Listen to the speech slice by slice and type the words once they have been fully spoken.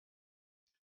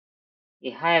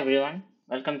Hi everyone,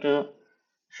 welcome to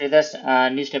Sridhar's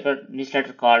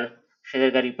newsletter called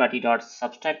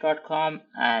sridhargaripati.substack.com,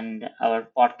 and our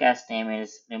podcast name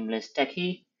is Minimalist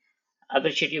Techie. I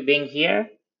appreciate you being here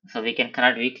so we can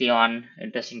connect weekly on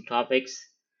interesting topics.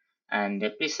 And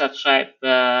please subscribe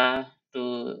to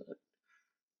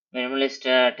Minimalist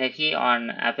Techie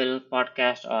on Apple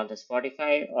Podcast or the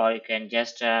Spotify, or you can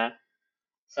just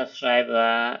subscribe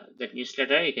the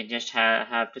newsletter. You can just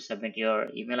have to submit your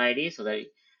email ID so that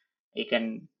you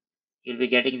can you'll be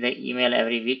getting the email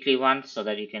every weekly one so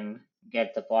that you can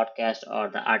get the podcast or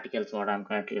the articles what I'm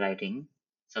currently writing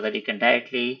so that you can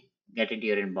directly get into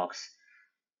your inbox.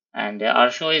 And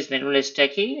our show is Minimalist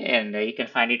Techie, and you can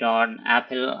find it on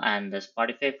Apple and the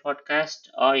Spotify podcast,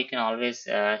 or you can always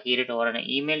hear it over an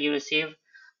email you receive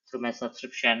through my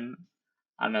subscription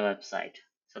on my website.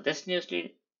 So this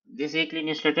weekly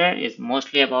newsletter is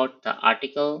mostly about the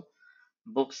article,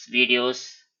 books,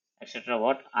 videos, etc.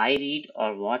 What I read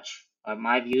or watch, or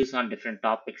my views on different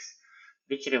topics,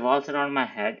 which revolves around my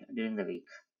head during the week.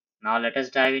 Now let us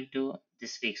dive into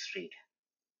this week's read.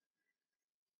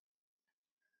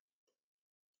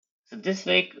 So this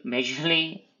week,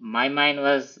 majorly, my mind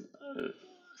was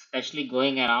especially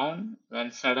going around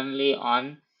when suddenly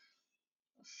on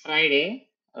Friday,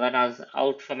 when I was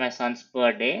out for my son's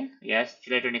birthday, yes,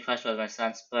 July 21st was my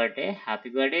son's birthday. Happy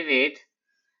birthday,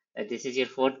 Ved. This is your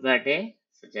fourth birthday.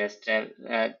 So just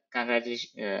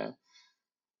congratulations,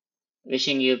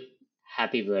 wishing you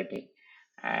happy birthday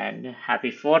and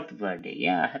happy fourth birthday.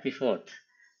 Yeah, happy fourth.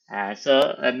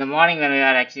 So in the morning when we were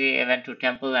actually went to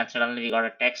temple and suddenly we got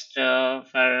a text for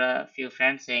a few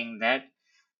friends saying that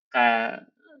uh,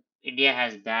 India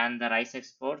has banned the rice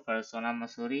export for Sona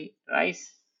Masuri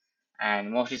rice,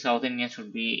 and mostly South Indians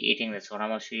should be eating the Sona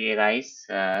Masuri rice.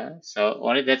 So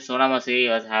only that Sona Masuri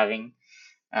was having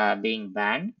being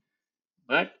banned,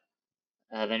 but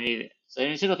when we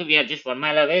said, okay, we are just 1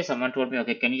 mile away, someone told me,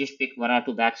 okay, can you just pick one or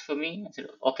two bags for me? I said,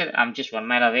 okay, I'm just 1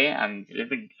 mile away. I'm a little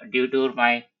bit due to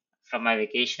from my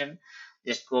vacation.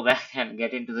 Just go back and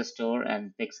get into the store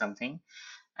and pick something.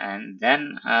 And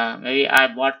then maybe I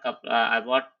bought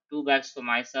two bags for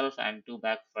myself and two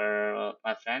bags for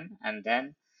my friend. And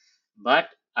then, but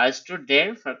I stood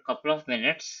there for a couple of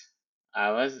minutes.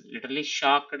 I was literally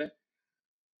shocked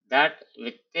that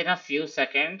within a few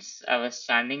seconds I was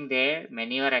standing there.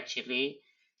 Many were actually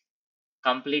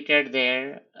completed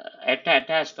their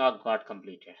entire stock got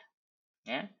completed.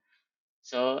 Yeah.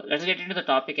 So let's get into the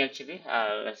topic actually.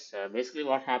 Basically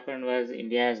what happened was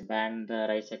India has banned the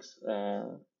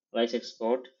rice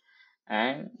export,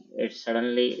 and it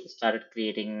suddenly started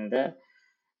creating the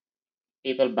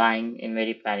people buying in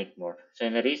very panic mode. So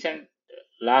in the recent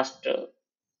last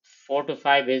 4 to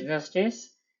 5 business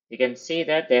days, you can see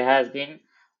that there has been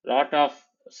lot of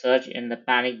surge in the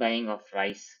panic buying of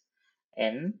rice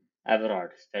in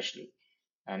abroad, especially.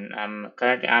 And I'm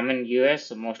in US,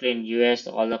 so mostly in US,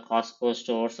 all the Costco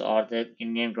stores or the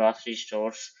Indian grocery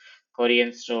stores,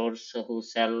 Korean stores who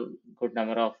sell good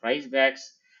number of rice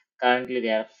bags, currently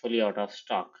they are fully out of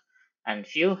stock, and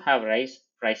few have rice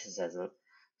prices as well.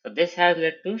 So this has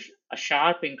led to a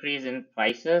sharp increase in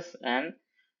prices and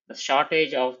the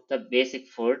shortage of the basic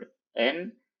food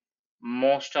in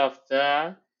most of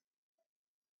the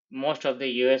most of the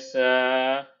US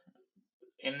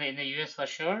in the US for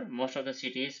sure. Most of the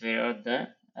cities where the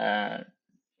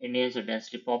Indians are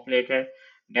densely populated,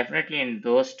 definitely in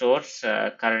those stores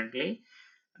currently,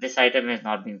 this item has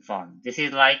not been found. This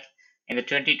is like in the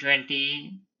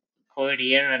 2020 COVID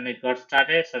year when it got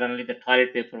started, suddenly the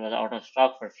toilet paper was out of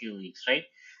stock for a few weeks, right?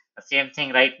 The same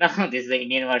thing right now. This is the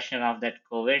Indian version of that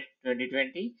COVID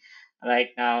 2020. Right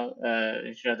now,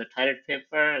 instead of the toilet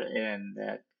paper, and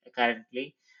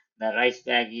currently the rice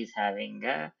bag is having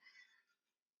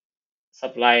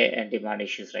supply and demand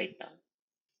issues right now.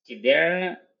 See,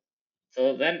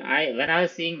 so when I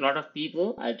was seeing a lot of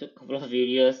people, I took a couple of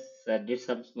videos, did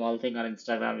some small thing on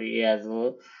Instagram video as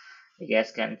well. You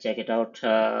guys can check it out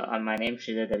on my name,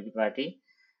 Sridhar Gargipati.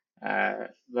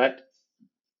 But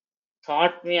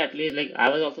thought me at least like I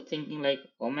was also thinking like,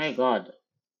 oh my God,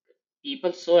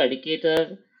 people so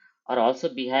educated are also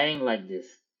behaving like this.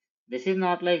 This is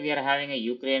not like we are having a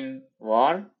Ukraine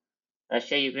war.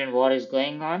 Russia-Ukraine war is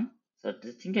going on. So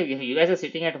think of you guys are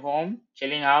sitting at home,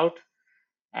 chilling out,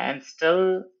 and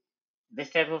still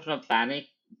this type of panic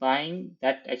buying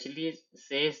that actually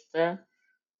says the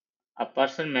a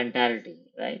person mentality,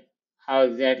 right? How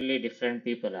exactly different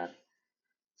people are.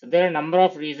 So there are a number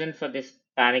of reasons for this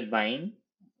panic buying,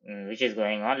 which is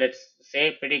going on. Let's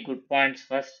say pretty good points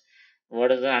first.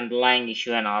 What is the underlying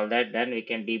issue and all that? Then we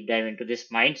can deep dive into this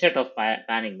mindset of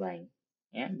panic buying.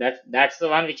 Yeah, that's the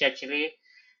one which actually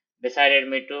decided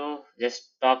me to just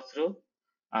talk through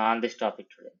on this topic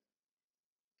today.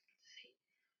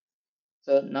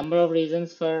 So, number of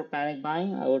reasons for panic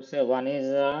buying. I would say one is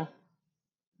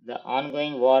the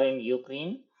ongoing war in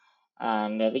Ukraine,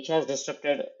 and which has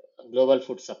disrupted global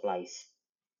food supplies.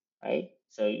 Right.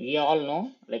 So we all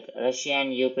know, like Russia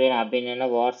and Ukraine have been in a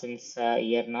war since a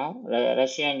year now.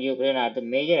 Russia and Ukraine are the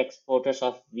major exporters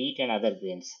of wheat and other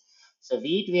grains. So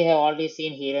wheat we have already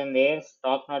seen here and there,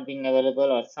 stock not being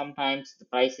available, or sometimes the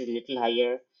price is little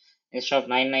higher. Instead of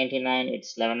 9.99,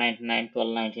 it's 11.99,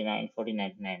 12.99,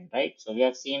 14.99, right? So we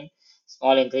have seen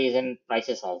small increase in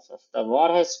prices also. So the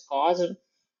war has caused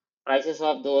prices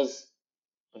of those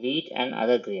wheat and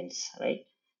other grains, right?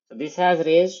 So this has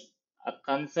raised a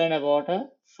concern about a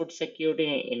food security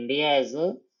in India as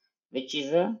well, which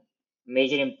is a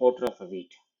major importer of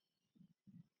wheat.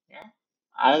 Yeah.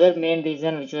 Another main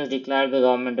reason which was declared by the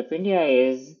government of India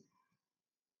is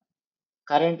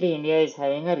currently India is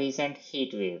having a recent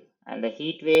heat wave, and the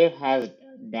heat wave has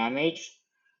damaged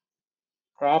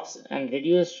crops and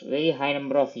reduced very high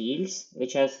number of yields,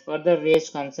 which has further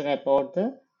raised concern about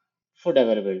the food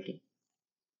availability.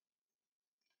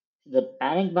 The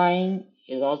panic buying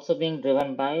is also being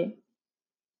driven by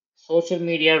social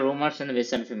media rumors and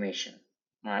misinformation.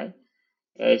 Right?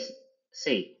 Yes.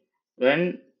 See,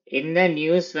 when in the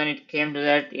news when it came to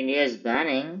that India is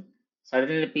banning,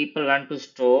 suddenly people went to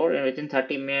store and within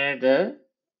 30 minutes the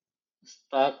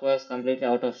stock was completely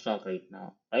out of stock right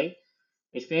now. Right?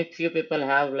 Which means few people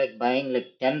have like buying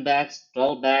like 10 bags,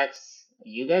 12 bags.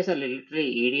 You guys are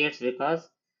literally idiots because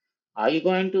are you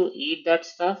going to eat that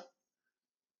stuff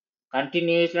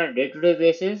continuously on a day-to-day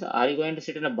basis? Are you going to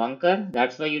sit in a bunker?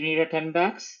 That's why you need a 10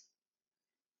 bags?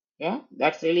 Yeah,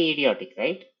 that's really idiotic,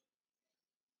 right?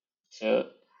 So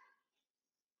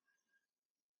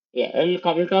yeah, we'll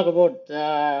talk about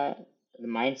the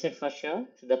mindset for sure.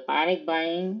 So the panic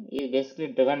buying is basically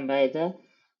driven by the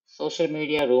social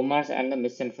media rumors and the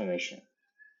misinformation.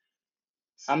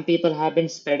 Some people have been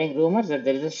spreading rumors that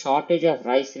there is a shortage of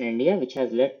rice in India, which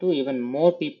has led to even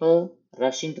more people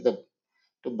rushing to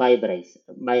buy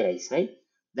rice, right?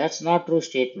 That's not true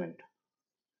statement.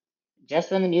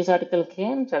 Just when the news article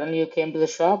came, suddenly you came to the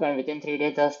shop and within 3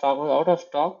 days the stock was out of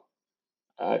stock.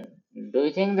 Uh, do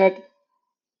you think that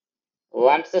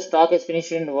once the stock is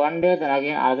finished in one day, then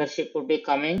again another ship would be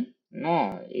coming?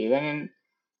 No, even in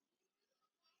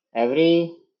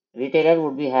every retailer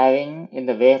would be having in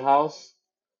the warehouse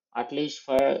at least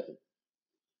for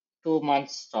 2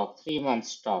 months stock, 3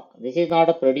 months stock. This is not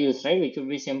a produce, right? Which would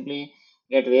be simply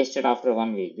get wasted after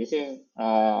 1 week. This is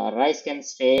rice can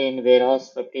stay in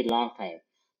warehouse for pretty long time.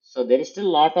 So there is still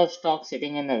a lot of stock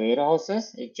sitting in the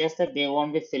warehouses. It's just that they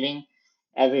won't be filling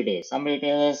every day. Some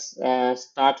retailers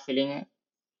start filling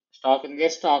stock in their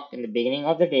stock in the beginning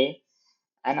of the day,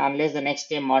 and unless the next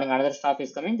day morning another stock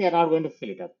is coming, they are not going to fill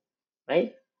it up,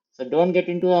 right? So don't get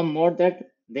into a mode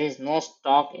that there is no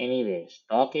stock anywhere.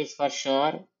 Stock is for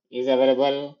sure is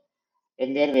available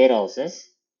in their warehouses.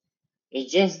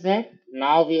 It's just that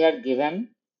now we are given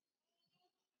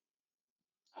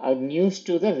a news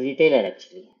to the retailer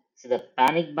actually. So the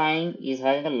panic buying is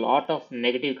having a lot of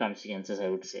negative consequences, I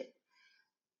would say.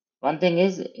 One thing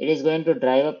is it is going to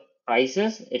drive up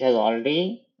prices. It has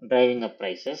already driving up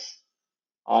prices.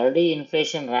 Already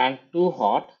inflation ran too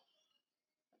hot.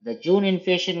 The June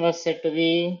inflation was said to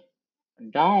be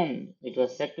down. It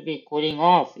was said to be cooling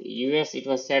off. US, it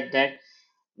was said that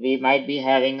we might be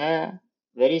having a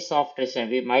very soft recession.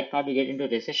 We might not be getting into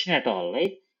recession at all,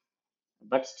 right?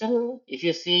 But still, if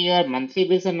you see your monthly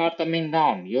bills are not coming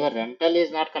down, your rental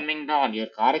is not coming down, your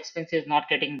car expense is not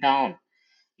getting down,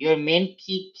 your main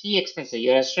key expenses,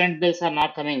 your restaurant bills are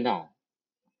not coming down,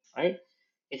 right?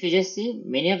 If you just see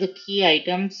many of the key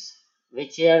items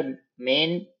which are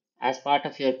main as part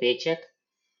of your paycheck,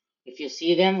 if you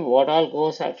see them, what all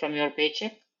goes out from your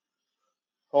paycheck?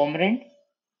 Home rent,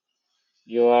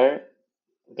 your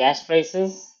gas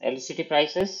prices, electricity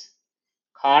prices,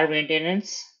 car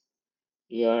maintenance,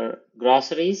 your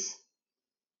groceries,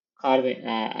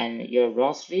 and your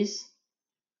groceries,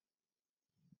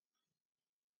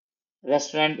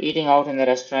 restaurant, eating out in the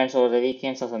restaurants over the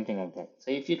weekends or something like that.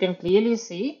 So if you can clearly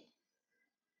see,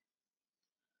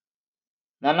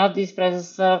 none of these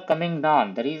prices are coming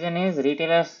down. The reason is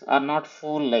retailers are not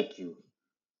fool like you,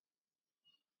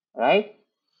 right?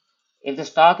 If the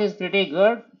stock is pretty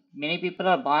good, many people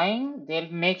are buying,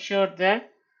 they'll make sure that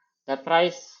the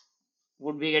price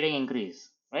would be getting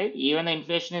increased, right? Even the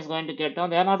inflation is going to get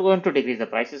down, they are not going to decrease the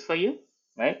prices for you,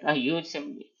 right? A huge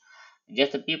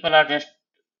just the people are just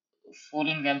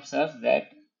fooling themselves that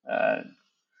uh,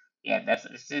 Yeah,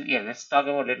 yeah. Let's talk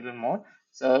about a little bit more.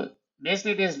 So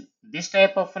basically, it is this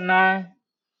type of an,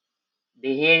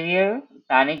 behavior,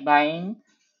 panic buying,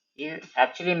 is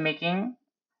actually making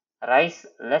rice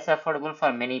less affordable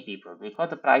for many people because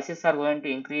the prices are going to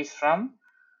increase from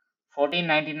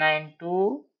 14.99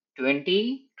 to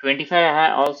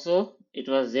 20.25. Also, it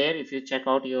was there. If you check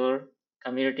out your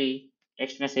community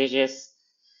text messages,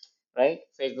 right,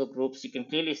 Facebook groups, you can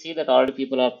clearly see that already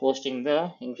people are posting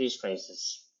the increased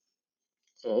prices.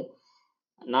 So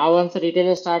now once the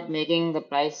retailers start making the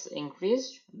price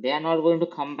increase, they are not going to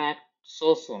come back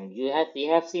so soon. We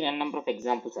have seen a number of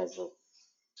examples as well.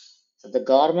 So the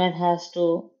government has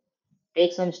to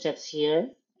take some steps here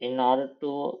in order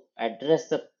to address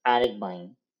the panic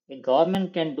buying. The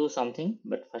government can do something,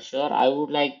 but for sure, I would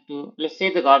like to, let's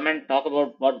say the government, talk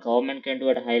about what government can do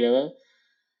at a high level,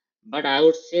 but I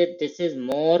would say this is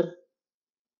more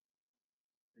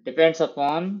depends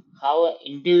upon how an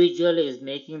individual is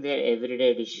making their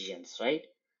everyday decisions, right?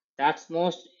 That's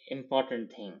most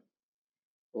important thing.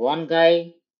 One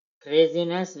guy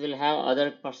craziness will have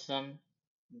other person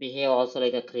behave also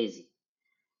like a crazy.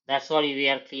 That's what we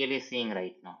are clearly seeing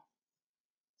right now.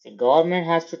 The government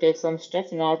has to take some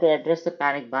steps in order to address the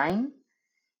panic buying.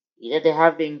 Either they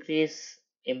have to increase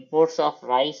imports of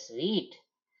rice, wheat,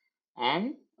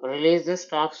 and release the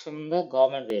stocks from the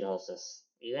government warehouses.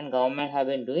 Even government have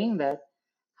been doing that.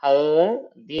 However,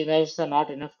 these measures are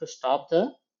not enough to stop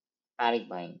the panic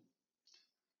buying.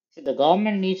 See, the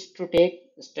government needs to take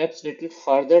steps little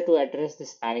further to address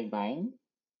this panic buying.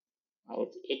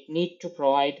 It needs to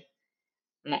provide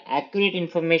accurate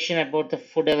information about the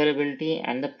food availability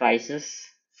and the prices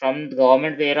from the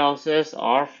government warehouses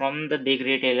or from the big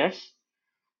retailers,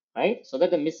 right? So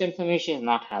that the misinformation is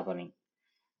not happening.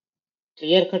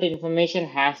 Clear cut information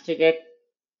has to get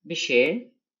be shared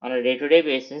on a day-to-day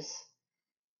basis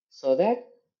so that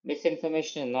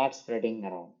misinformation is not spreading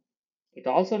around. It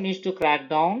also needs to crack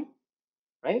down,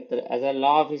 right? As a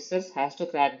law officers has to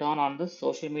crack down on the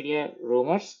social media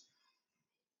rumors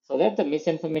so that the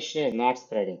misinformation is not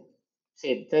spreading.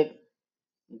 See, the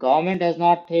government does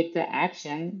not take the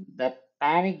action, the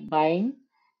panic buying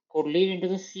could lead into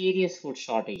the serious food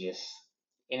shortages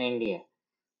in India,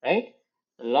 right?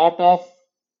 A lot of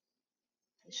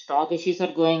stock issues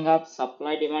are going up,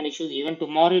 supply demand issues, even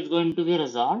tomorrow is going to be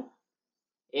resolved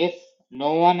if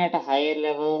no one at a higher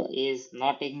level is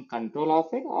not taking control of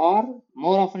it, or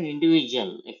more of an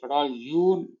individual. If at all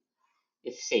you,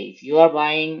 if say if you are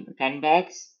buying 10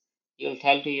 bags, you'll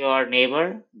tell to your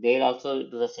neighbor, they'll also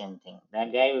do the same thing.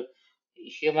 That guy,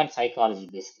 human psychology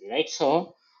basically, right?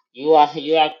 So you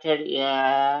acted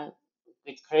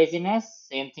with craziness,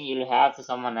 same thing you'll have to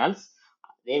someone else.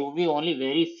 There will be only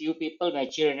very few people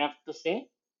mature enough to say,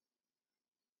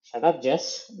 shut up,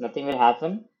 Jess, nothing will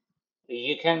happen.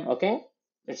 You can, okay,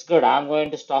 it's good. I'm going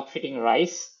to stop eating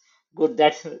rice. Good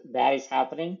that is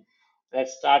happening.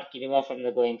 Let's start quinoa from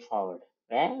the going forward.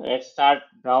 Yeah? Let's start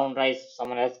brown rice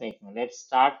someone else making. Let's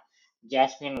start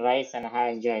jasmine rice and I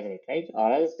enjoy it, right?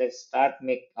 Or else let's start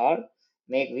make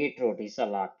wheat rotis a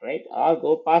lot, right? Or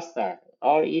go past that.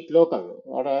 Or eat local.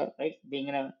 Or right, being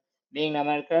in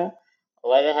America,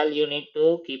 why the hell you need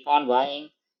to keep on buying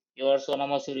your Sona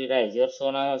Masuri rice, your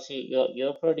Sona Masuri,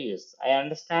 your produce? I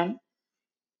understand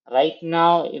right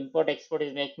now import export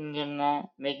is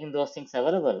making those things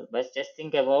available, but just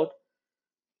think about,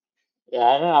 yeah,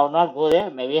 I don't, I will not go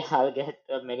there. Maybe I'll get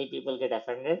many people get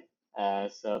offended.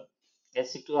 So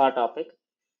let's stick to our topic.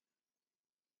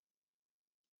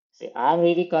 See, I'm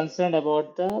really concerned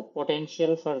about the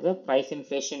potential for the price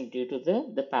inflation due to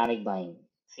the panic buying.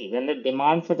 See, when the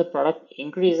demand for the product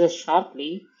increases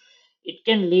sharply, it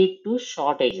can lead to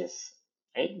shortages,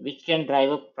 right, which can drive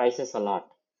up prices a lot.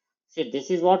 See,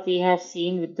 this is what we have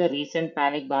seen with the recent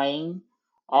panic buying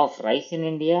of rice in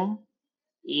India.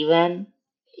 Even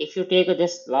if you take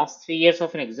just last 3 years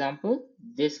of an example,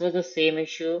 this was the same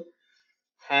issue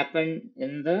happened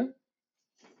in the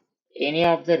any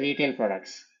of the retail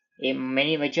products. A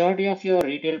many majority of your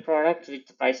retail products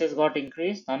with prices got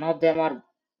increased, none of them are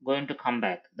going to come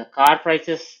back. The car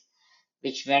prices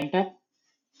which went up,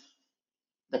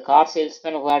 the car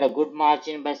salesman who had a good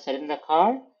margin by selling the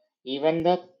car, even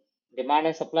the demand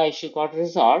and supply issue got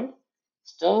resolved.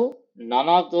 Still, none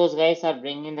of those guys are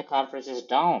bringing the car prices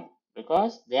down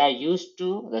because they are used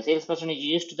to, the salesperson is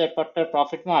used to that particular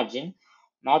profit margin.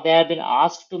 Now they have been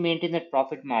asked to maintain that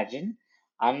profit margin.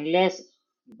 Unless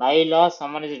by law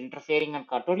someone is interfering and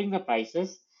controlling the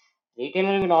prices,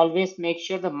 retailer will always make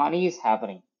sure the money is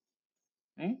happening.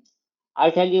 Hmm?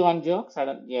 I'll tell you one joke.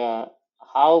 Yeah,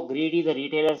 how greedy the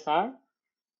retailers are.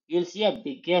 You'll see a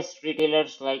biggest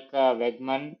retailers like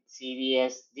Wegman,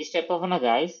 CVS, these type of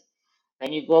guys.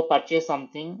 When you go purchase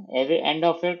something, every end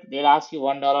of it, they'll ask you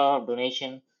 $1 of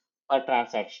donation per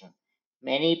transaction.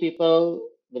 Many people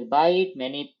will buy it.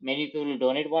 Many people will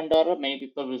donate $1. Many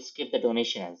people will skip the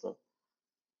donation as well.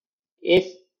 If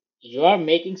you are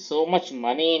making so much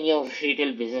money in your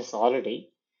retail business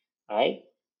already, right?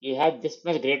 You have this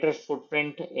much greater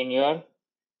footprint in your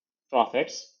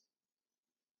profits.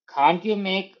 Can't you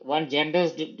make one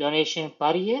generous donation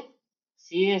per year?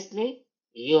 Seriously?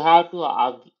 You have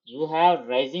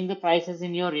raising the prices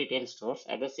in your retail stores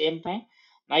at the same time.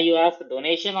 Now you have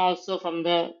donation also from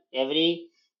the every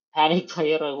panic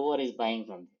buyer or whoever is buying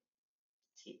from them.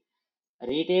 See,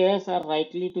 retailers are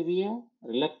likely to be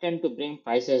reluctant to bring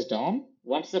prices down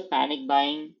once the panic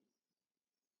buying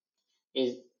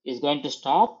is is going to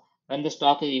stop when the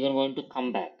stock is even going to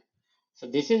come back. So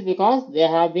this is because they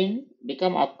have been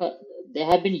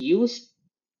used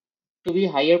to be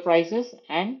higher prices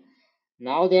and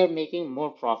now they are making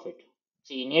more profit.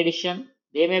 See, in addition,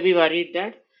 they may be worried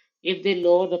that if they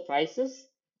lower the prices,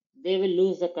 they will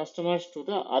lose the customers to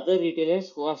the other retailers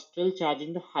who are still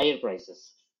charging the higher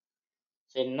prices.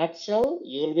 So, in a nutshell,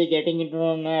 you will be getting into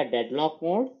a deadlock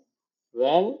mode.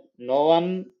 Well, no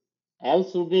one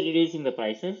else would be reducing the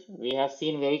prices. We have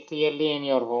seen very clearly in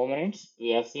your home rents. We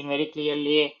have seen very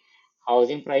clearly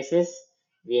housing prices.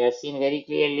 We have seen very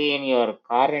clearly in your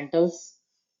car rentals.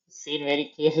 Seen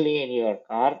very clearly in your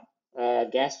car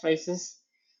gas prices,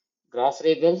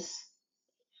 grocery bills,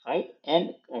 right?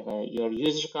 And your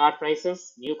used car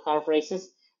prices, new car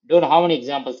prices. Don't know how many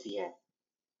examples we have.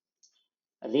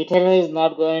 A retailer is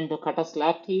not going to cut a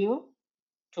slack to you.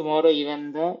 Tomorrow,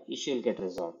 even the issue will get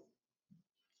resolved.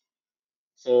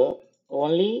 So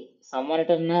only someone at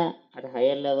a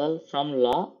higher level from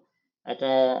law,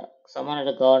 someone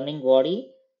at a governing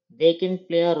body, they can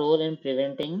play a role in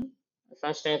preventing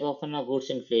such type of goods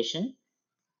inflation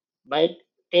by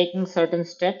taking certain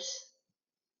steps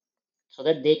so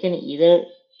that they can either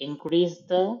increase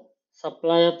the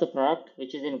supply of the product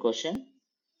which is in question,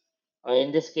 or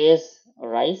in this case,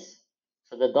 rice.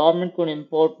 So the government could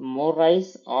import more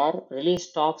rice or release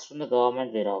stocks from the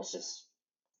government warehouses.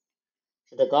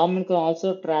 So the government can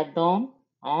also track down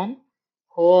on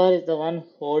who is the one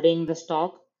holding the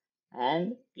stock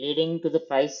and leading to the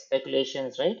price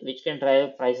speculations, right? Which can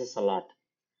drive prices a lot.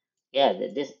 Yeah,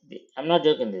 I'm not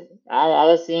joking. This I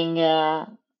was seeing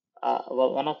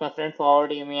one of my friend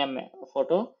forwarding me a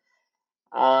photo.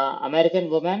 American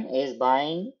woman is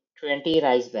buying 20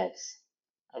 rice bags.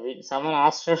 I mean, someone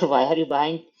asked her, "Why are you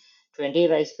buying 20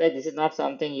 rice bags? This is not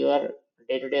something your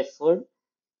day-to-day food."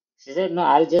 She said, no,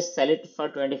 I'll just sell it for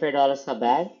 $25 a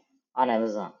bag on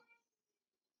Amazon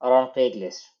or on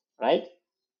Craigslist, right?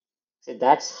 See,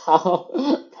 that's how,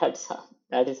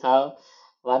 that is how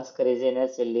one's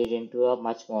craziness will lead into a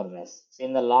much more mess. So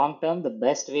in the long term, the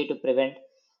best way to prevent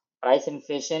price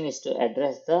inflation is to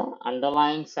address the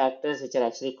underlying factors which are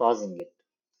actually causing it.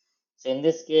 So in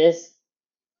this case,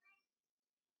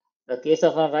 the case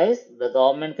of a rice, the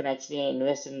government can actually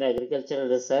invest in the agricultural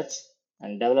research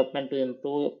and development to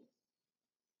improve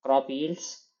crop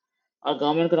yields. Our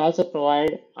government can also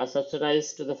provide a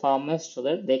subsidies to the farmers so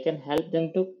that they can help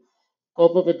them to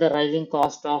cope up with the rising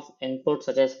cost of inputs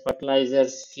such as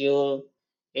fertilizers, fuel,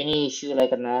 any issue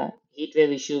like a heat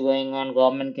wave issue going on.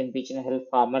 Government can pitch and help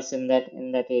farmers in that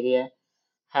area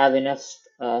have enough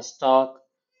stock.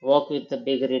 Work with the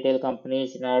big retail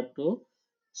companies in order to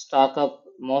stock up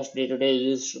most day-to-day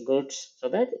used goods so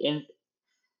that in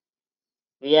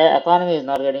economy is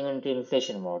not getting into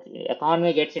inflation mode.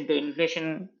 Economy gets into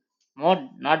inflation mode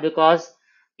not because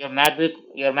your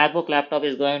MacBook laptop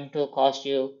is going to cost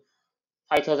you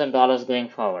 $5,000 going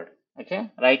forward.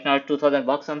 Okay, right now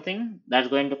 $2,000 something that's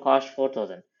going to cost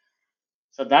 4,000.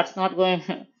 So that's not going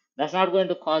that's not going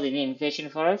to cause any inflation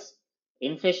for us.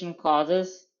 Inflation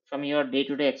causes from your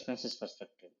day-to-day expenses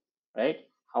perspective, right?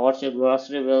 How much your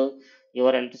grocery bill,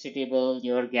 your electricity bill,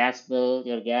 your gas bill,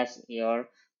 your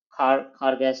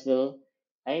car gas bill,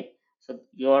 right? So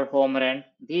your home rent.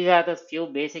 These are the few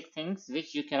basic things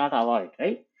which you cannot avoid,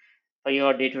 right? For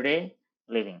your day-to-day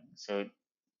living. So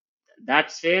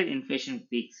that's where inflation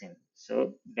peaks in.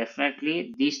 So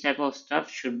definitely these type of stuff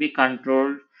should be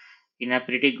controlled in a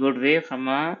pretty good way from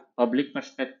a public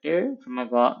perspective, from a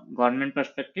government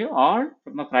perspective, or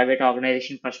from a private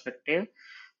organization perspective,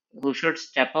 who should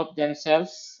step up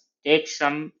themselves, take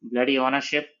some bloody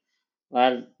ownership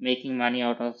while making money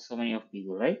out of so many of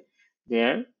people, right?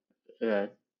 There,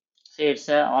 say it's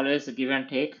always a give and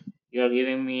take. You are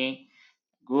giving me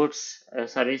goods,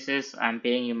 services. I'm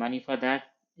paying you money for that.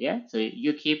 Yeah, so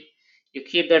you keep You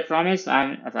keep that promise,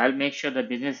 and I'll make sure the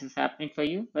business is happening for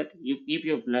you. But you keep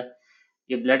your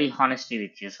bloody honesty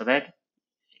with you, so that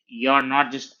you're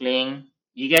not just playing.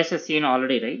 You guys have seen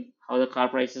already, right? How the car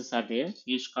prices are there,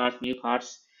 used cars, new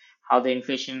cars, how the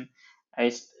inflation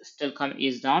is still come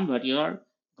is down, but your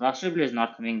grocery bill is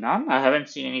not coming down. I haven't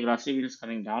seen any grocery bills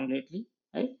coming down lately,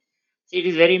 right? So it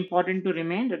is very important to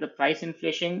remain that the price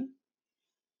inflation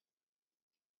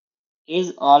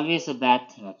is always a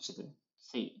bad thing actually.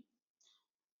 See,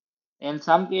 in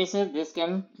some cases this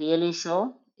can clearly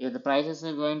show if the prices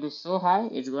are going to so high,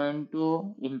 it's going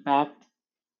to impact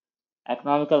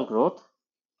economical growth,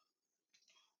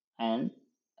 and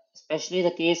especially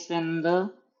the case when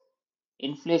the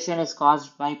inflation is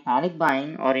caused by panic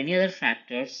buying or any other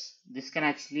factors, this can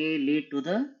actually lead to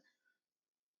the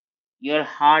your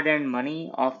hard-earned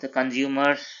money of the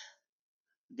consumers,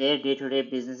 their day-to-day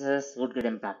businesses would get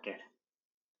impacted.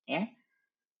 Yeah,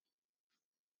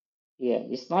 yeah.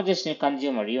 It's not just a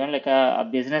consumer, even like a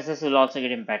businesses will also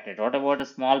get impacted. What about a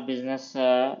small business,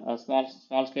 a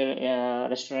small scale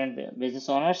restaurant business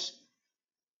owners?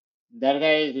 That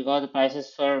guy, because the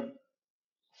prices for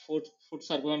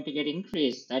foods are going to get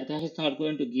increased. That guy is not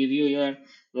going to give you your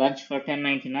lunch for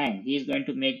 10.99. He is going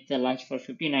to make the lunch for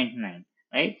 15.99,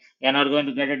 right? You're not going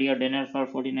to get it your dinner for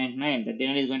 14.99. The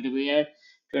dinner is going to be at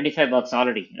 25 bucks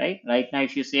already, right? Right now,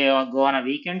 if you say go on a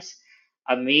weekends,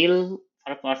 a meal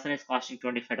for a person is costing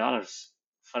 $25.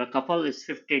 For a couple, it's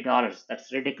 $50.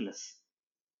 That's ridiculous,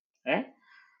 right?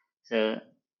 So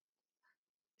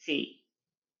see,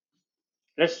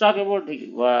 let's talk about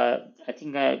the. I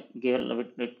think I gave a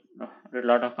a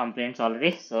lot of complaints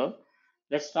already. So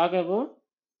let's talk about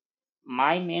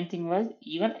my main thing was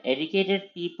even educated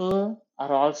people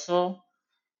are also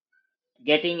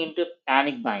getting into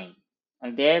panic buying,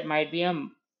 and there might be a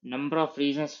number of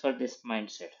reasons for this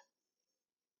mindset,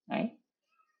 right?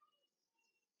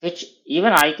 Which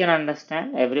even I can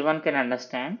understand, everyone can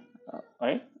understand,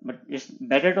 right? But it's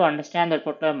better to understand that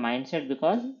particular mindset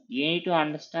because you need to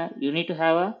understand, you need to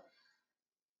have a,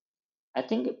 I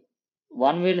think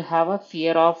one will have a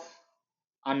fear of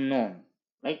unknown,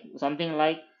 like something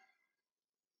like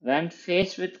when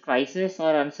faced with crisis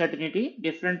or uncertainty,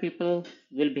 different people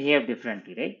will behave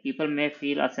differently, right? People may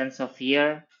feel a sense of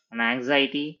fear and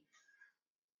anxiety.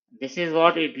 This is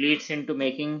what it leads into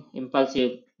making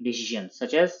impulsive decisions,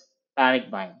 such as panic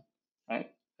buying,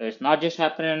 right? So it's not just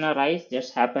happening in a rise,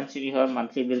 just happens in your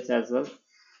monthly bills as well,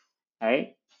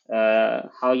 right?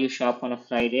 How you shop on a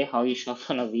Friday, how you shop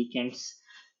on a weekends,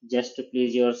 just to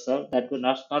please yourself. That would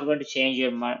not going to change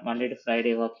your Monday to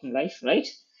Friday working life, right?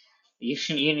 You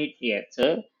need, yeah.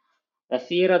 So the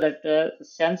fear of that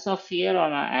sense of fear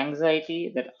or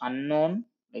anxiety, that unknown,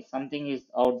 like something is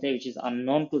out there which is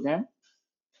unknown to them,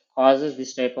 causes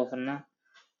this type of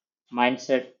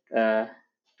mindset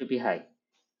to be high.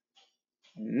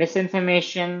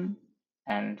 Misinformation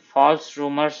and false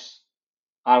rumors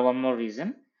are one more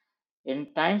reason.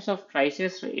 In times of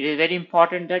crisis, it is very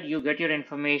important that you get your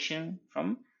information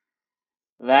from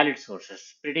valid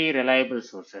sources, pretty reliable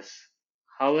sources.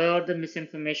 However, the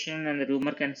misinformation and the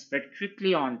rumor can spread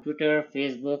quickly on Twitter,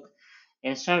 Facebook,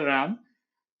 Instagram,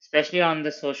 especially on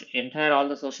the entire all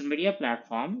the social media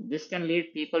platform. This can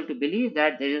lead people to believe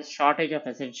that there is shortage of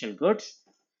essential goods,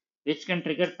 which can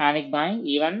trigger panic buying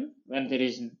even when there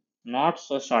is not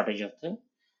so shortage of the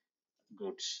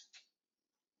goods.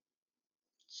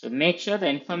 So make sure the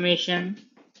information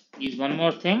is one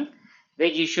more thing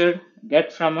which you should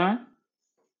get from a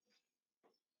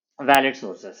valid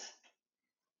sources.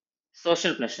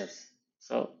 Social pressures.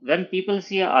 So when people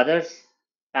see others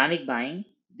panic buying,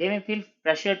 they may feel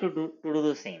pressure to do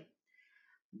the same.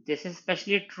 This is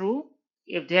especially true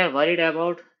if they are worried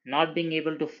about not being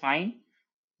able to find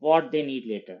what they need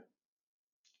later.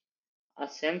 A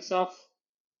sense of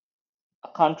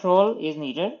control is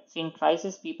needed. So in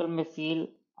crisis, people may feel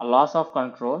a loss of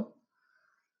control.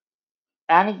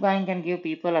 Panic buying can give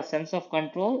people a sense of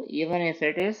control, even if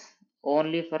it is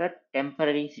only for a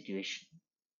temporary situation.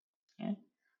 Yeah.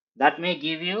 That may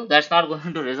give you, that's not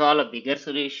going to resolve a bigger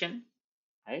solution,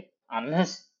 right?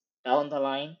 Unless down the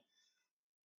line,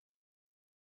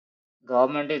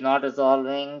 government is not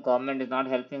resolving, government is not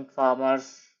helping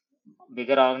farmers,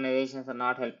 bigger organizations are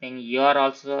not helping, you are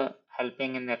also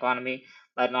helping in the economy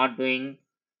by not doing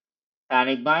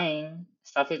panic buying,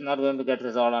 stuff is not going to get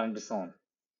resolved on its own.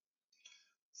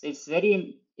 So it's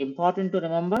very important to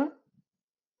remember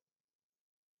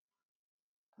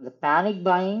the panic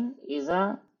buying is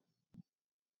a,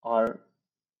 or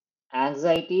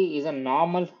anxiety is a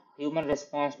normal human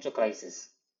response to crisis.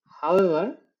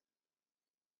 However,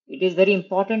 it is very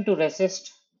important to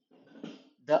resist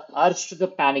the urge to the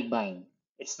panic buying.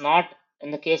 It's not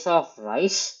in the case of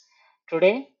rice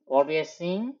today, what we are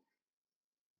seeing.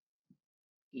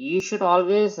 You should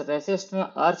always resist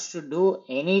the urge to do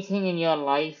anything in your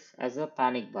life as a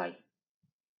panic buy,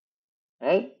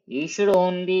 right? You should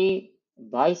only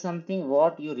buy something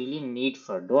what you really need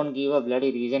for. Don't give a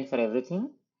bloody reason for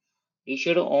everything. You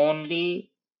should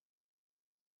only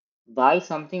buy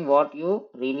something what you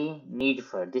really need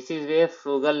for. This is where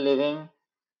frugal living,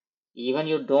 even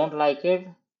you don't like it,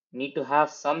 need to have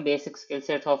some basic skill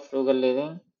set of frugal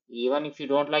living. Even if you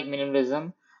don't like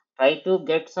minimalism, try to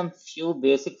get some few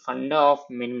basic funda of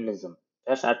minimalism.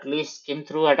 Just at least skim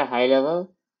through at a high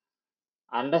level,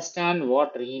 understand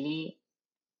what really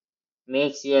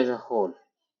makes you as a whole.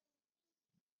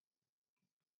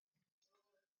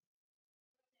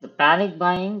 The panic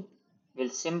buying will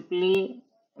simply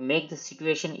make the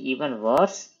situation even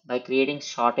worse by creating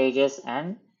shortages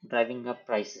and driving up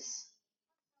prices.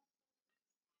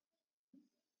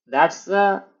 That's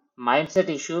the mindset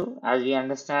issue as we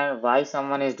understand why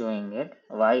someone is doing it,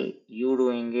 why you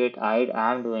doing it, I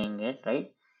am doing it,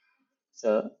 right?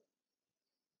 So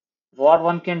what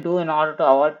one can do in order to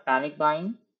avoid panic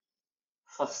buying?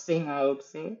 First thing I would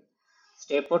say,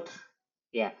 stay put.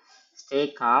 Yeah,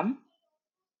 stay calm.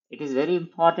 It is very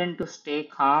important to stay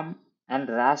calm and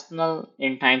rational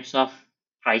in times of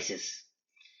crisis.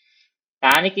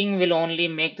 Panicking will only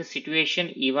make the situation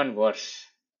even worse.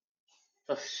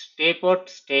 So stay put,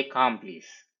 stay calm, please.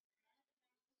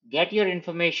 Get your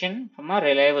information from a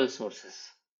reliable sources.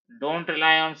 Don't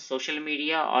rely on social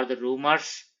media or the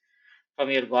rumors from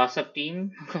your gossip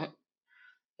team,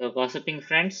 your gossiping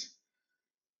friends.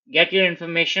 Get your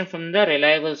information from the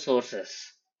reliable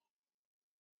sources.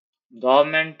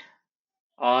 Government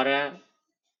or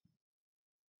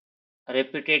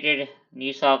reputed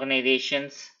news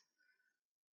organizations,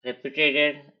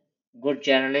 reputed good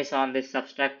journalists on this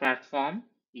Substack platform.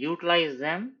 Utilize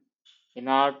them in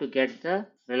order to get the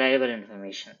reliable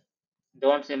information.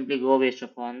 Don't simply go based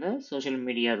upon the social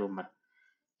media rumor.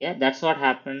 Yeah, that's what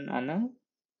happened on the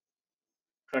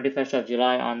 21st of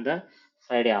July on the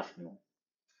Friday afternoon.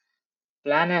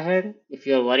 Plan ahead if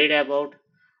you're worried about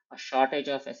a shortage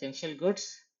of essential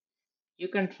goods. You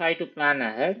can try to plan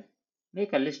ahead.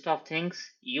 Make a list of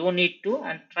things you need to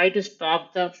and try to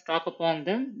stock upon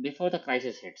them before the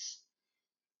crisis hits.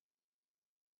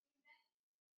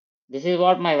 This is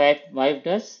what my wife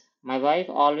does. My wife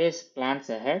always plans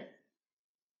ahead.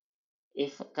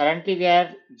 If currently we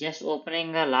are just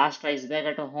opening the last rice bag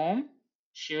at a home,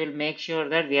 she will make sure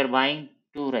that we are buying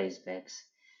two rice bags.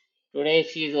 Today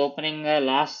she is opening a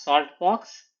last salt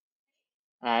box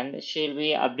and she'll be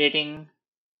updating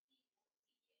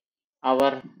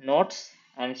our notes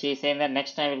and she's saying that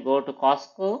next time we'll go to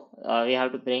Costco, we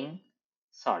have to bring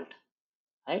salt,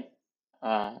 right?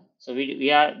 So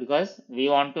we are because we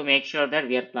want to make sure that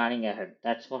we are planning ahead.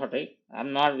 That's what, right?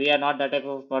 We are not that type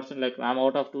of person like I'm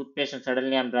out of toothpaste and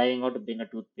suddenly I'm driving out to bring a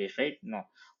toothpaste, right? No.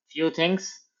 Few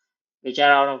things which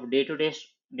are out of day to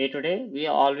day, we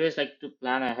always like to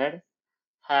plan ahead,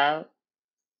 have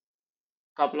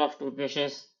couple of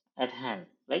toothbrushes at hand.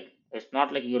 Like it's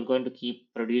not like you're going to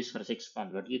keep produce for 6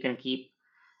 months, but you can keep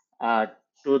uh,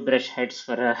 toothbrush heads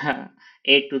for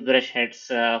eight toothbrush heads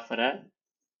for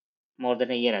more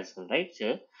than a year as well, right?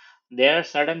 So there are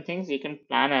certain things you can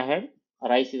plan ahead.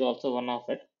 Rice is also one of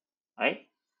it, right?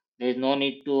 There is no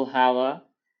need to have a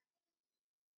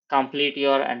complete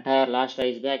your entire last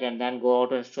rice bag and then go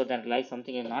out and store and realize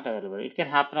something is not available. It can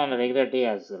happen on a regular day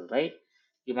as well, right?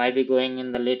 You might be going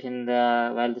in the late in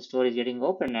the while the store is getting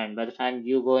open, and by the time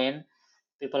you go in,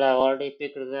 people have already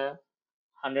picked the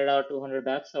 100 or 200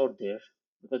 bags out there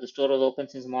because the store was open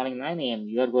since morning 9 a.m.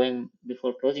 You are going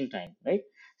before closing time, right?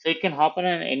 So it can happen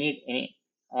on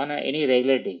any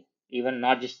regular day, even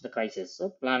not just the crisis. So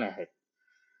plan ahead.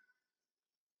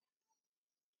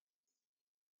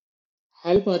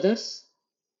 Help others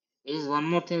is one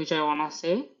more thing which I wanna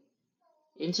say.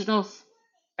 Instead of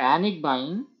panic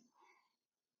buying,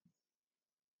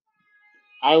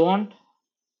 I want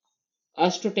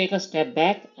us to take a step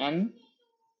back and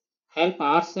help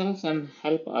ourselves and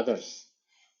help others.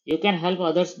 You can help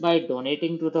others by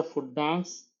donating to the food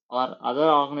banks or other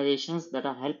organizations that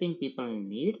are helping people in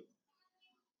need,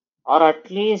 or at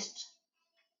least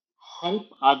help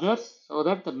others so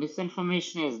that the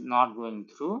misinformation is not going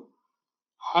through.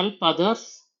 Help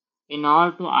others in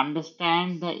order to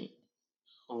understand the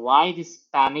why this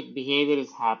panic behavior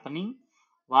is happening,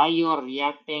 why you are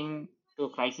reacting to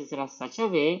crisis in such a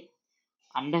way.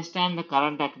 Understand the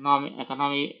current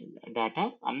economy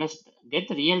data, get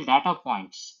the real data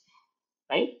points,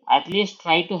 right? At least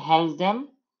try to help them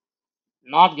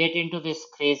not get into this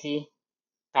crazy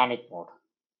panic mode.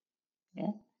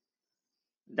 Yeah,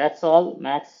 that's all,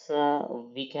 Max.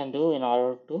 We can do in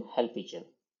order to help each other.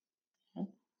 Yeah?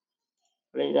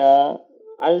 Right,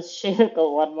 I'll share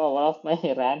one of my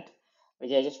rant,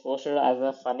 which I just posted as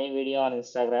a funny video on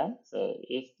Instagram. So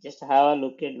if just have a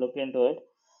look into it.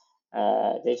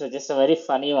 This was just a very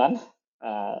funny one.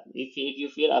 If you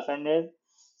feel offended,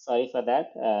 sorry for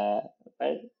that.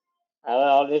 But I will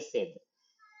always say,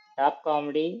 top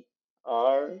comedy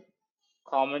or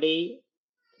comedy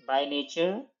by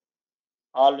nature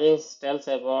always tells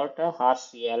about a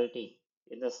harsh reality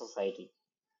in the society.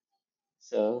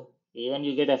 So even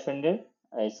you get offended,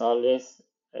 it's always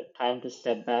time to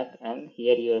step back and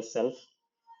hear yourself.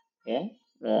 Yeah.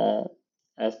 Uh,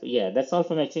 yeah, that's all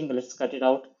from my thing. Let's cut it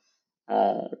out.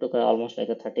 Took almost like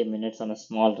a 30 minutes on a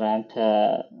small rant.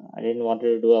 I didn't want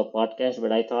to do a podcast,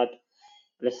 but I thought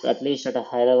let's at least at a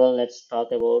high level, let's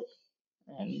talk about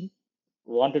and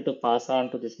wanted to pass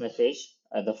on to this message.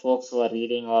 The folks who are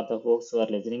reading or the folks who are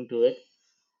listening to it,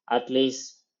 at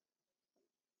least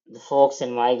the folks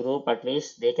in my group, at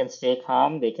least they can stay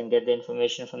calm, they can get the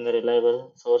information from the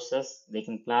reliable sources, they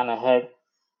can plan ahead,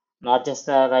 not just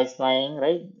the rice buying,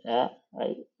 right?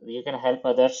 Right. You can help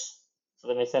others so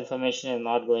the misinformation is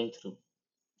not going through.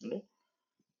 Okay?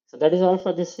 So that is all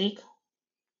for this week.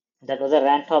 That was a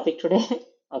rant topic today.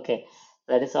 Okay,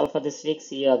 that is all for this week.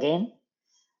 See you again.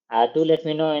 Do let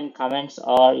me know in comments,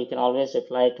 or you can always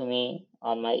reply to me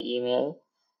on my email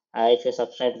if you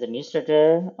subscribe to the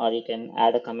newsletter, or you can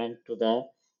add a comment to the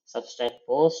Substack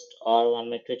post or on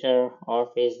my Twitter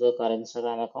or Facebook or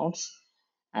Instagram accounts.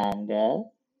 And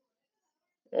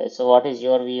so, what is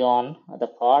your view on the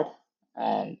pod?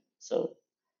 And so,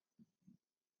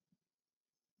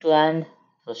 to end,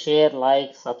 so share,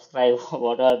 like, subscribe,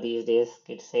 whatever these days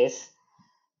it says.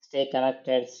 Stay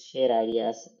connected, share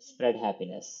ideas, spread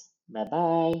happiness. Bye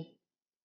bye.